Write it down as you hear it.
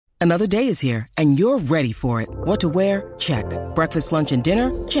Another day is here, and you're ready for it. What to wear? Check. Breakfast, lunch, and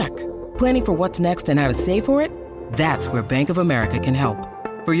dinner? Check. Planning for what's next and how to save for it? That's where Bank of America can help.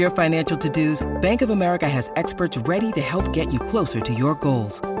 For your financial to-dos, Bank of America has experts ready to help get you closer to your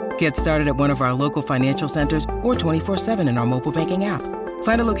goals. Get started at one of our local financial centers or 24/7 in our mobile banking app.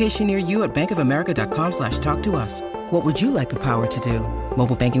 Find a location near you at bankofamerica.com/talktous. What would you like the power to do?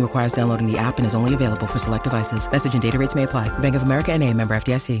 Mobile banking requires downloading the app and is only available for select devices. Message and data rates may apply. Bank of America N.A., member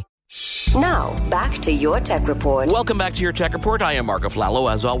FDIC. Now, back to Your Tech Report. Welcome back to Your Tech Report. I am Marco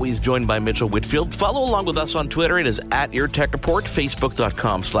Flallo, as always, joined by Mitchell Whitfield. Follow along with us on Twitter. It is at Your Tech Report,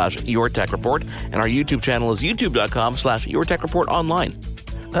 Facebook.com/Your Tech Report, and our YouTube channel is YouTube.com/Your Tech Report online.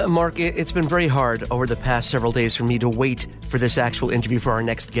 Mark, it's been very hard over the past several days for me to wait for this actual interview for our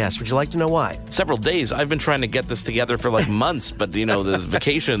next guest. Would you like to know why? Several days. I've been trying to get this together for like months, but there's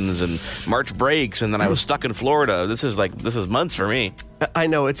vacations and March breaks, and then I was stuck in Florida. This is months for me. I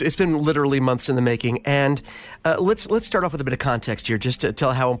know it's been literally months in the making, and let's start off with a bit of context here, just to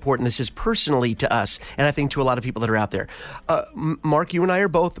tell how important this is personally to us, and I think to a lot of people that are out there. Mark, you and I are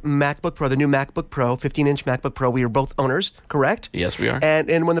both MacBook Pro, the new MacBook Pro, 15-inch MacBook Pro. We are both owners, correct? Yes, we are.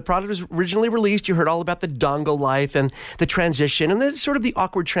 And when the product was originally released, you heard all about the dongle life and the transition, and then sort of the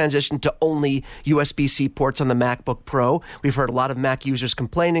awkward transition to only USB-C ports on the MacBook Pro. We've heard a lot of Mac users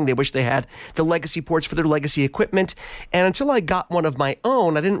complaining. They wish they had the legacy ports for their legacy equipment. And until I got one of my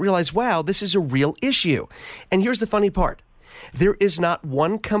own, I didn't realize, wow, this is a real issue. And here's the funny part. There is not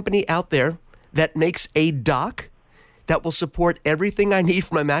one company out there that makes a dock that will support everything I need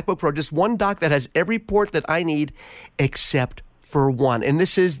for my MacBook Pro. Just one dock that has every port that I need except for one. And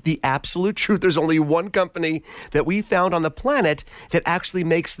this is the absolute truth. There's only one company that we found on the planet that actually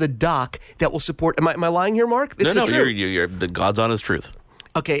makes the dock that will support. Am I lying here, Mark? It's you're the God's honest truth.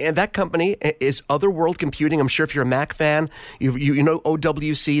 Okay, and that company is Otherworld Computing. I'm sure if you're a Mac fan, you know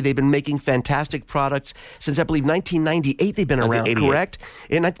OWC. They've been making fantastic products since, I believe, 1998 they've been around, correct?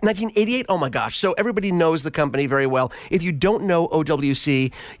 In 1988? Oh, my gosh. So everybody knows the company very well. If you don't know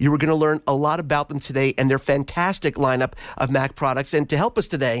OWC, you were going to learn a lot about them today and their fantastic lineup of Mac products. And to help us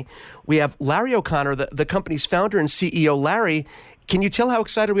today, we have Larry O'Connor, the company's founder and CEO. Larry, can you tell how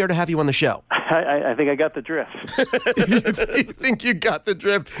excited we are to have you on the show? I think I got the drift. You think you got the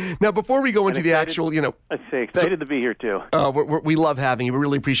drift. Now, before we go into the actual, I'd say excited to be here, too. We love having you. We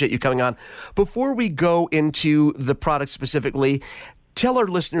really appreciate you coming on. Before we go into the product specifically, tell our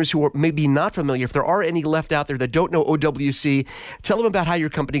listeners who are maybe not familiar, if there are any left out there that don't know OWC, tell them about how your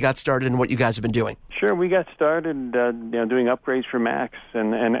company got started and what you guys have been doing. Sure. We got started doing upgrades for Macs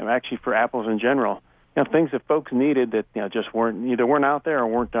and actually for Apples in general. Things that folks needed that just weren't out there or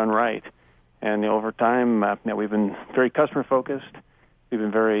weren't done right. And over time, we've been very customer focused. We've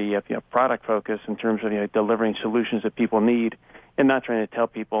been very product focused in terms of delivering solutions that people need, and not trying to tell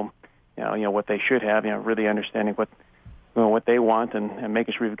people what they should have. Really understanding what they want and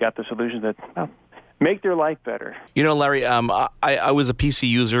making sure we've got the solutions that make their life better. Larry, I was a PC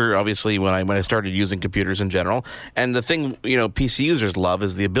user, obviously, when I started using computers in general. And the thing, PC users love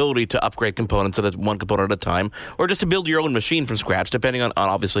is the ability to upgrade components at one component at a time, or just to build your own machine from scratch, depending on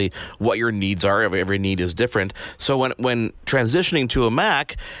obviously what your needs are. Every need is different. So when transitioning to a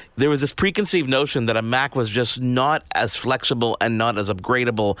Mac, there was this preconceived notion that a Mac was just not as flexible and not as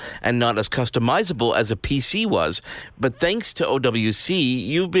upgradable and not as customizable as a PC was. But thanks to OWC,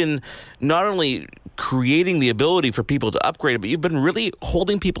 you've been not only creating the ability for people to upgrade it, but you've been really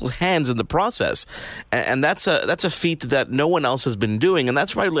holding people's hands in the process, and that's a feat that no one else has been doing. And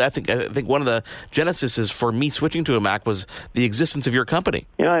that's really, I think one of the genesis for me switching to a Mac was the existence of your company.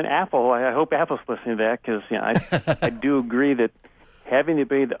 And Apple, I hope Apple's listening to that, because I do agree that having the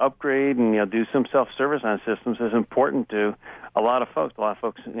ability to upgrade and do some self-service on systems is important to a lot of folks. A lot of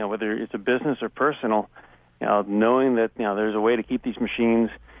folks, whether it's a business or personal, knowing that there's a way to keep these machines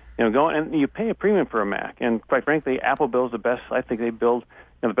going, and you pay a premium for a Mac. And quite frankly, Apple builds the best. I think they build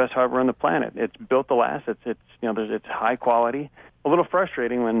the best hardware on the planet. It's built to last. It's high quality. A little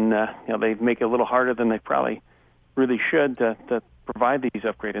frustrating when they make it a little harder than they probably really should to provide these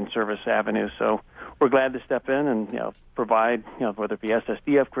upgrade and service avenues. So we're glad to step in and provide whether it be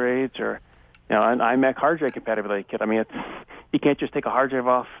SSD upgrades or an iMac hard drive compatibility kit. I mean, you can't just take a hard drive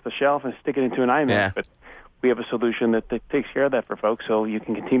off the shelf and stick it into an iMac, but we have a solution that takes care of that for folks, so you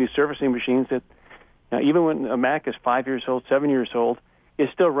can continue servicing machines that, even when a Mac is 5 years old, 7 years old,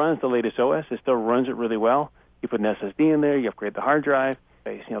 it still runs the latest OS. It still runs it really well. You put an SSD in there, you upgrade the hard drive,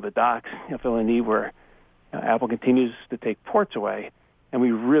 the docks fill a need where Apple continues to take ports away, and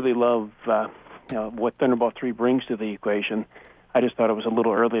we really love what Thunderbolt 3 brings to the equation. I just thought it was a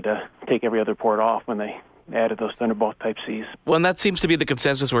little early to take every other port off when they added those Thunderbolt Type-Cs. Well, and that seems to be the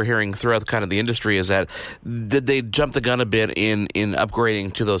consensus we're hearing throughout kind of the industry, is that did they jump the gun a bit in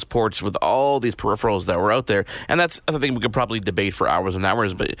upgrading to those ports with all these peripherals that were out there? And that's a thing we could probably debate for hours and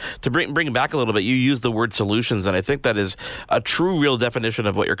hours. But to bring it back a little bit, you used the word solutions, and I think that is a true, real definition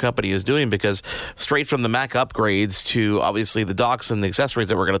of what your company is doing, because straight from the Mac upgrades to obviously the docks and the accessories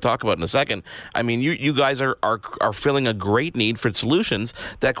that we're going to talk about in a second, I mean, you guys are filling a great need for solutions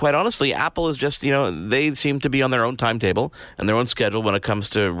that, quite honestly, Apple is just, they seem to be on their own timetable and their own schedule when it comes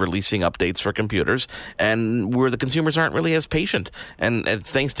to releasing updates for computers, and where the consumers aren't really as patient. And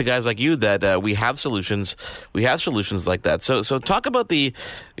it's thanks to guys like you that we have solutions. We have solutions like that. So talk about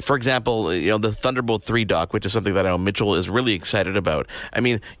for example, the Thunderbolt 3 dock, which is something that I know Mitchell is really excited about. I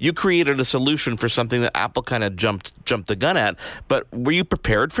mean, you created a solution for something that Apple kind of jumped the gun at, but were you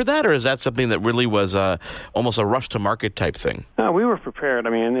prepared for that, or is that something that really was almost a rush to market type thing? No, we were prepared. I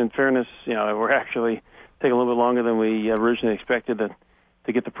mean, in fairness, we're actually taking a little bit longer than we originally expected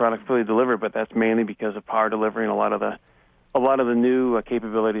to get the product fully delivered, but that's mainly because of power delivery and a lot of the new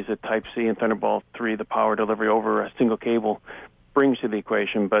capabilities that Type-C and Thunderbolt 3, the power delivery over a single cable, brings to the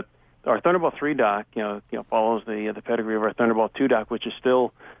equation. But our Thunderbolt 3 dock, follows the pedigree of our Thunderbolt 2 dock, which is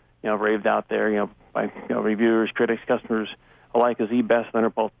still, raved out there, by reviewers, critics, customers alike as the best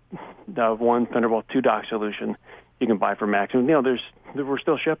Thunderbolt 1, Thunderbolt 2 dock solution you can buy for Macs. And we're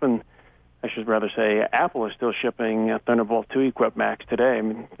still shipping. I should rather say Apple is still shipping Thunderbolt 2 equipped Macs today. I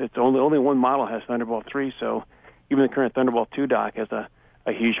mean, it's only one model has Thunderbolt 3, so even the current Thunderbolt 2 dock has a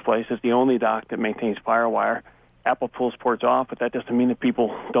huge place. It's the only dock that maintains FireWire. Apple pulls ports off, but that doesn't mean that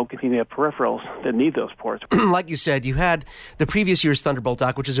people don't continue to have peripherals that need those ports. Like you said, you had the previous year's Thunderbolt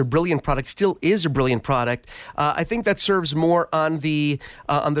dock, which is a brilliant product, still is a brilliant product. I think that serves more on the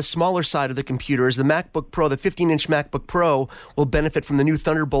smaller side of the computers. The MacBook Pro, the 15-inch MacBook Pro, will benefit from the new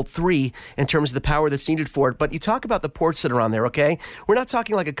Thunderbolt 3 in terms of the power that's needed for it. But you talk about the ports that are on there, okay? We're not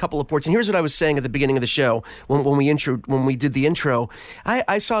talking like a couple of ports. And here's what I was saying at the beginning of the show when we did the intro.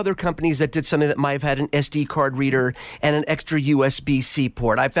 I saw other companies that did something that might have had an SD card reader and an extra USB-C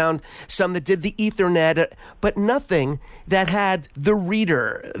port. I found some that did the Ethernet, but nothing that had the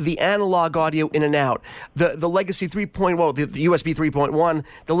reader, the analog audio in and out, the legacy 3.1, the USB 3.1,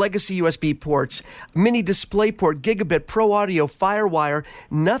 the legacy USB ports, mini display port, gigabit, pro audio, FireWire.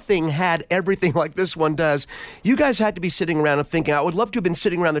 Nothing had everything like this one does. You guys had to be sitting around and thinking, I would love to have been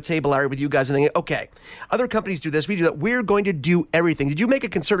sitting around the table, Larry, with you guys and thinking, okay, other companies do this, we do that. We're going to do everything. Did you make a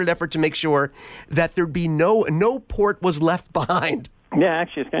concerted effort to make sure that there'd be no port was left behind? Yeah,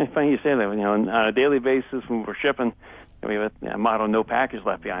 actually, it's kind of funny you say that. On a daily basis when we're shipping, we have a motto, no package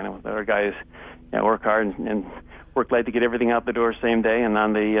left behind. Our guys work hard and work late to get everything out the door same day. And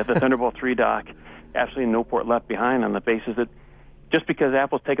on the Thunderbolt 3 dock, absolutely no port left behind, on the basis that just because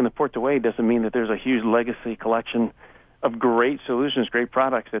Apple's taken the ports away doesn't mean that there's a huge legacy collection of great solutions, great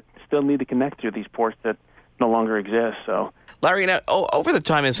products that still need to connect through these ports that no longer exist. So, Larry, now over the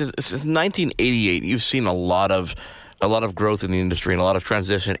time since 1988, you've seen a lot of growth in the industry and a lot of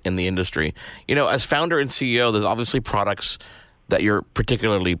transition in the industry. As founder and CEO, there's obviously products that you're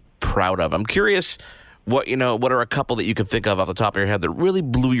particularly proud of. I'm curious, what are a couple that you can think of off the top of your head that really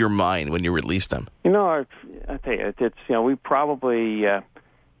blew your mind when you released them? I tell you, it's we probably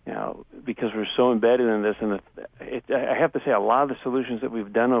because we're so embedded in this, and I have to say, a lot of the solutions that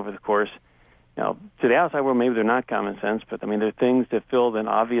we've done over the course. To the outside world, maybe they're not common sense, but I mean, they're things that filled an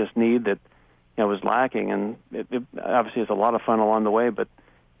obvious need that was lacking, and it obviously is a lot of fun along the way. But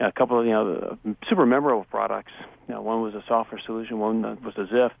a couple of super memorable products. One was a software solution, one was a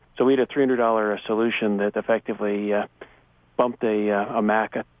Ziff. So we had a $300 solution that effectively bumped a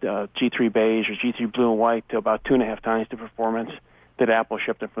Mac G3 Beige or G3 Blue and White to about 2.5 times the performance that Apple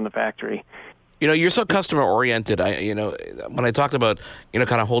shipped it from the factory. You're so customer oriented. When I talked about,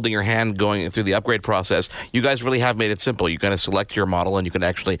 kind of holding your hand going through the upgrade process, you guys really have made it simple. You kind of select your model and you can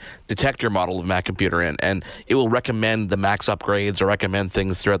actually detect your model of Mac computer and it will recommend the Mac's upgrades or recommend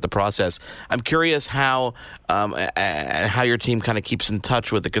things throughout the process. I'm curious how your team kind of keeps in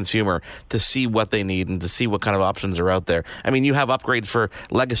touch with the consumer to see what they need and to see what kind of options are out there. I mean, you have upgrades for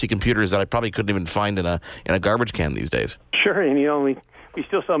legacy computers that I probably couldn't even find in a garbage can these days. Sure, and we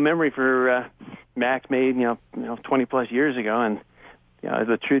still sell memory for Macs made 20 plus years ago, and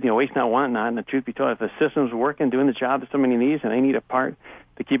the truth, waste not, want not. And the truth be told, if the system's working, doing the job that somebody needs, and they need a part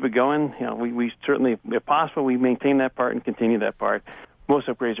to keep it going, we certainly, if possible, we maintain that part and continue that part. Most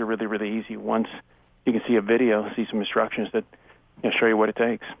upgrades are really, really easy once you can see a video, see some instructions that show you what it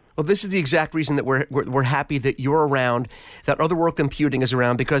takes. Well, this is the exact reason that we're happy that you're around, that Otherworld Computing is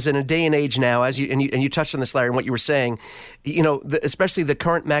around, because in a day and age now, as you touched on this, Larry, and what you were saying, especially the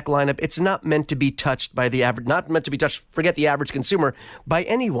current Mac lineup, it's not meant to be touched by the average, not meant to be touched, forget the average consumer, by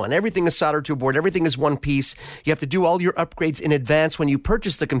anyone. Everything is soldered to a board. Everything is one piece. You have to do all your upgrades in advance when you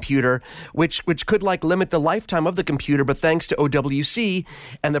purchase the computer, which could limit the lifetime of the computer. But thanks to OWC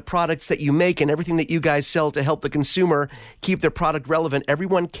and the products that you make and everything that you guys sell to help the consumer keep their product relevant,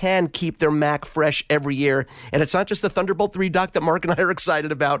 everyone can keep their Mac fresh every year. And it's not just the Thunderbolt 3 dock that Mark and I are excited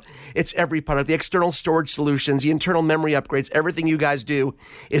about. It's every product, the external storage solutions, the internal memory upgrades, everything you guys do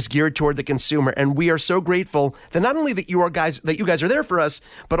is geared toward the consumer. And we are so grateful that not only that you guys are there for us,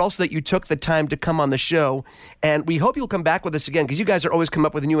 but also that you took the time to come on the show. And we hope you'll come back with us again, because you guys are always come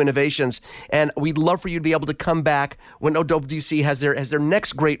up with new innovations. And we'd love for you to be able to come back when OWC has their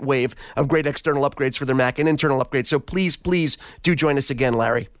next great wave of great external upgrades for their Mac and internal upgrades. So please do join us again,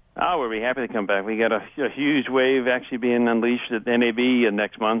 Larry. Oh, we'll be happy to come back. We got a huge wave actually being unleashed at NAB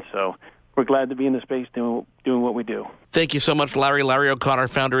next month, so we're glad to be in the space doing what we do. Thank you so much, Larry. Larry O'Connor,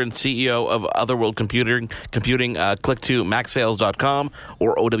 founder and CEO of Otherworld Computing. Click to macsales.com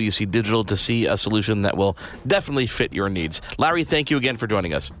or OWC Digital to see a solution that will definitely fit your needs. Larry, thank you again for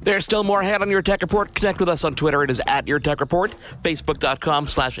joining us. There's still more ahead on Your Tech Report. Connect with us on Twitter. It is @YourTechReport,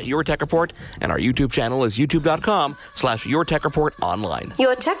 Facebook.com/YourTechReport, and our YouTube channel is YouTube.com/YourTechReportOnline.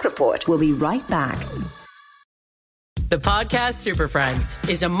 Your Tech Report will be right back. The Podcast Super Friends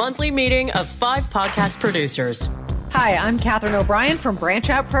is a monthly meeting of 5 podcast producers. Hi, I'm Catherine O'Brien from Branch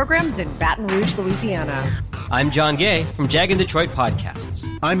Out Programs in Baton Rouge, Louisiana. I'm John Gay from Jag and Detroit Podcasts.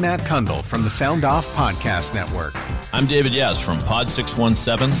 I'm Matt Kundle from the Sound Off Podcast Network. I'm David Yaz from Pod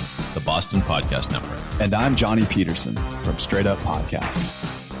 617, the Boston Podcast Network. And I'm Johnny Peterson from Straight Up Podcasts.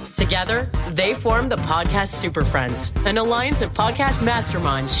 Together, they form the Podcast Super Friends, an alliance of podcast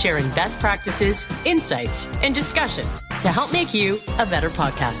masterminds sharing best practices, insights, and discussions to help make you a better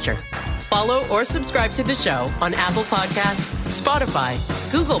podcaster. Follow or subscribe to the show on Apple Podcasts, Spotify,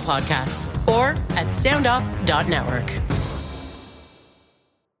 Google Podcasts, or at soundoff.network.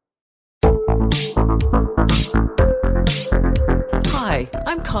 Hi,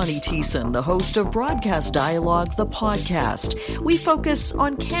 I'm Connie Thiessen, the host of Broadcast Dialogue, the podcast. We focus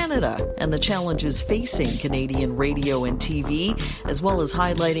on Canada and the challenges facing Canadian radio and TV, as well as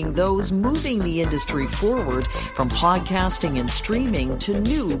highlighting those moving the industry forward from podcasting and streaming to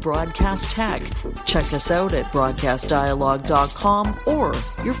new broadcast tech. Check us out at broadcastdialogue.com or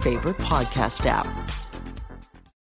your favorite podcast app.